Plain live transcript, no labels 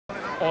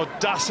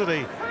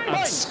audacity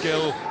and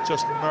skill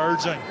just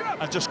merging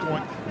and just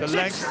going the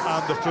length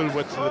and the full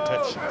width of the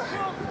pitch.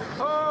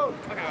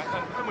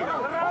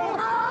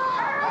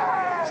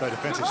 So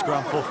defensive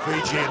scrum for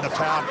Fiji, and the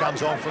power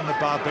comes on from the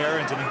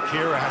Barbarians, and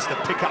Akker has to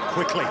pick up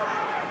quickly.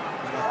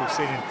 Like we've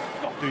seen him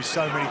do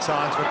so many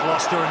times for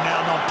Gloucester, and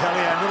now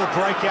Montpellier. A little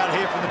breakout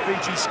here from the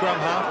Fiji scrum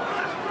half.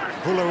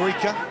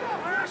 Bularika,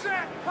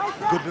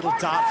 good little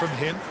dart from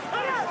him.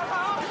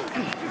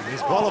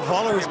 His Vola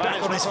is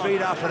back on his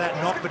feet after that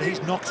knock, but he's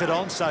knocked it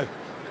on, so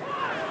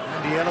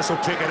Andy Ellis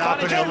will pick it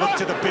up, and he'll look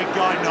to the big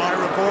guy,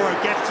 Nairaboro.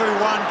 Get through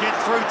one, get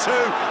through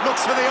two.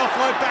 Looks for the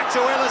offload back to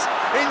Ellis.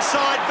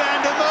 Inside Van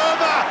der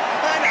Merwe,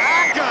 and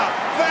Akker.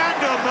 Van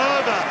der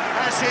Merwe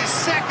has his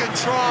second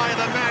try of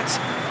the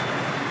match.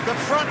 The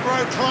front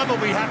row club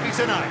will be happy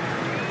to know.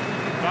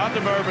 Van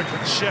der Merwe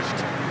can shift,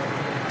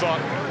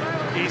 but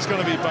he's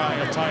going to be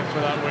buying a time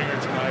for that winger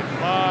tonight.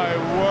 My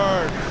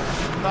word,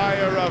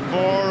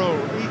 Nairaboro,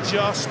 he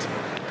just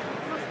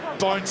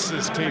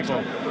bounces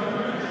people.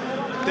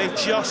 They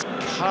just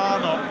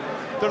cannot.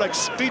 They're like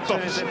speed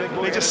bumps.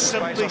 They just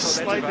simply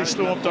slightly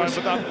slow him down,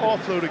 but that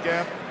offload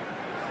again.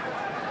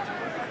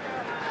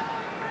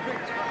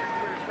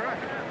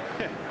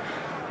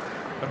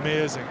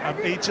 Amazing. And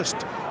he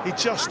just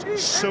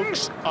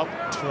soaks up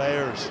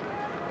players.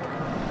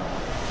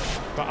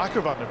 But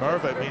Akker van der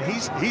Merwe, I mean,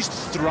 he's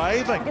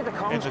thriving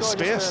in the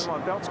space. My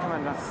belt's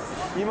coming down.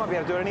 You might be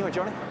able to do it anyway,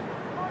 Johnny.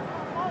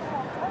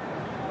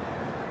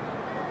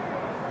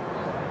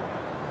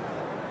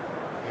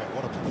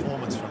 What a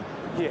performance from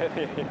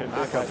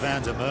Akker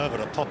van der Merwe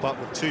to pop up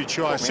with two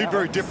tries. Two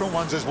very different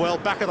ones as well.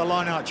 Back of the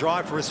line-out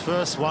drive for his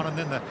first one, and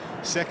then the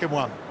second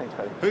one. Thanks,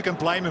 buddy. Who can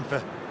blame him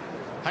for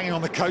hanging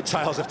on the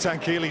coattails of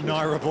Tankili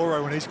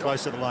Nairaboro when he's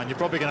close to the line? You're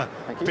probably going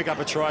to pick up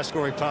a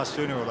try-scoring pass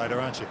sooner or later,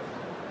 aren't you?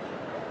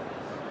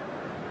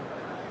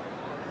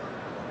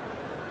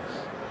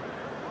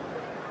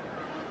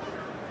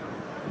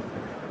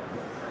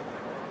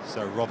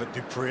 So Robert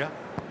Dupria,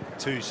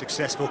 two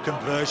successful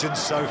conversions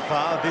so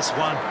far. This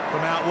one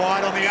from out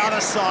wide on the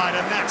other side,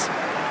 and that's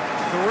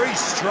three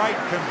straight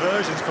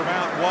conversions from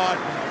out wide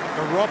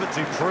for Robert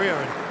Dupria,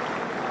 and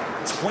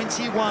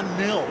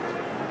 21-0.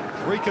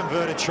 Three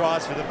converted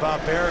tries for the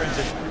Barbarians,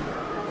 and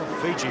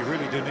well, Fiji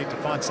really do need to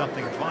find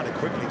something and find it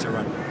quickly to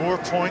run. More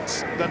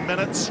points than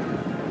minutes.